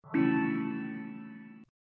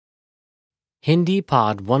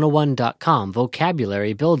HindiPod101.com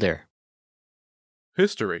Vocabulary Builder.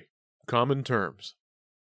 History. Common terms.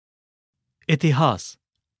 इतिहास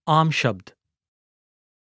आम शब्द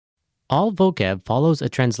All vocab follows a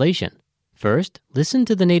translation. First, listen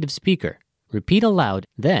to the native speaker. Repeat aloud,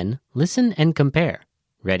 then listen and compare.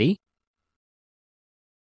 Ready?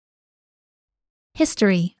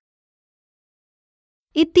 History.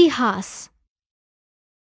 इतिहास.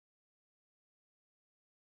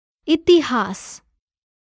 इतिहास.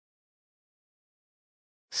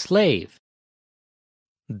 Slave,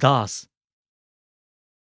 दास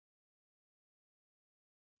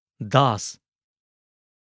दास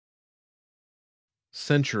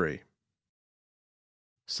Century.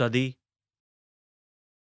 सदी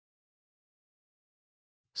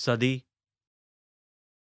सदी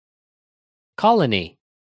colony,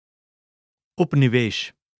 उपनिवेश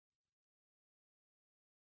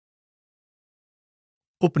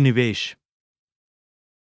उपनिवेश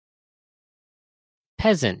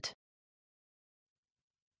peasant,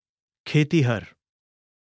 खेतीहर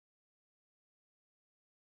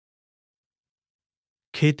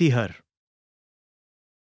खेतीहर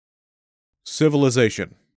Civilization.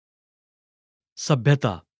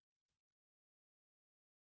 सभ्यता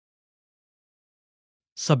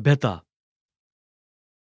सभ्यता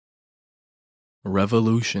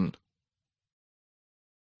Revolution.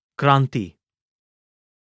 क्रांति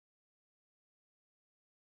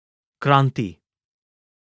क्रांति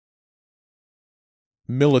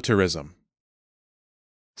Militarism.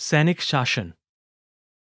 सैनिक शासन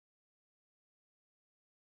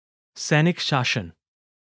सैनिक शासन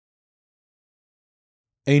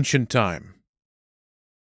Ancient time.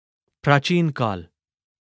 प्राचीन काल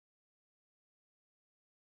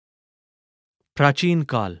प्राचीन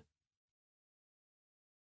काल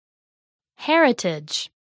Heritage.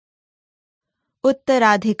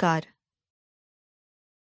 उत्तराधिकार.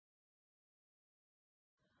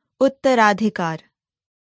 उत्तराधिकार.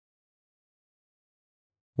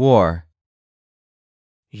 War.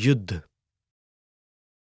 युद्ध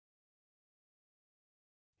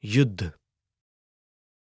युद्ध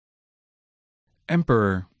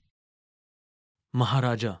Emperor.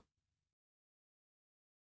 महाराजा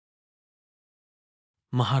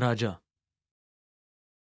महाराजा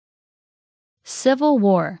Civil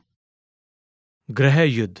War. गृह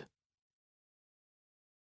युद्ध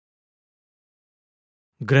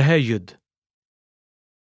गृह युद्ध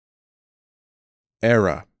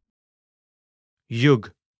Era.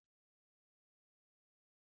 युग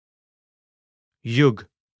युग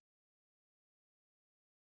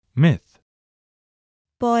Myth.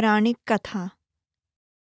 पौराणिक कथा.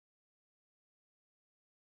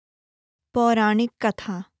 पौराणिक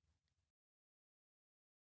कथा.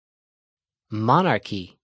 monarchy,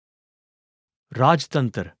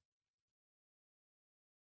 राजतंत्र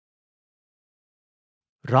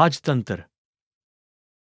राजतंत्र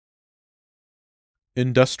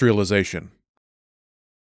Industrialization.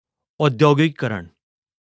 औद्योगिकरण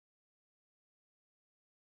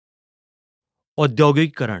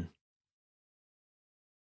औद्योगिकरण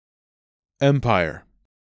Empire.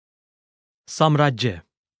 साम्राज्य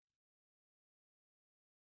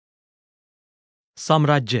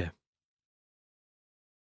साम्राज्य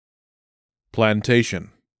Plantation.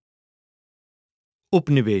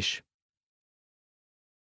 उपनिवेश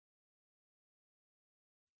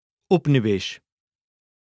उपनिवेश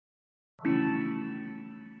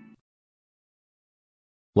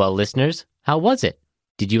Well, listeners, how was it?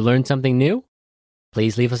 Did you learn something new?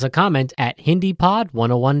 Please leave us a comment at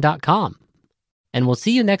HindiPod101.com. And we'll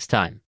see you next time.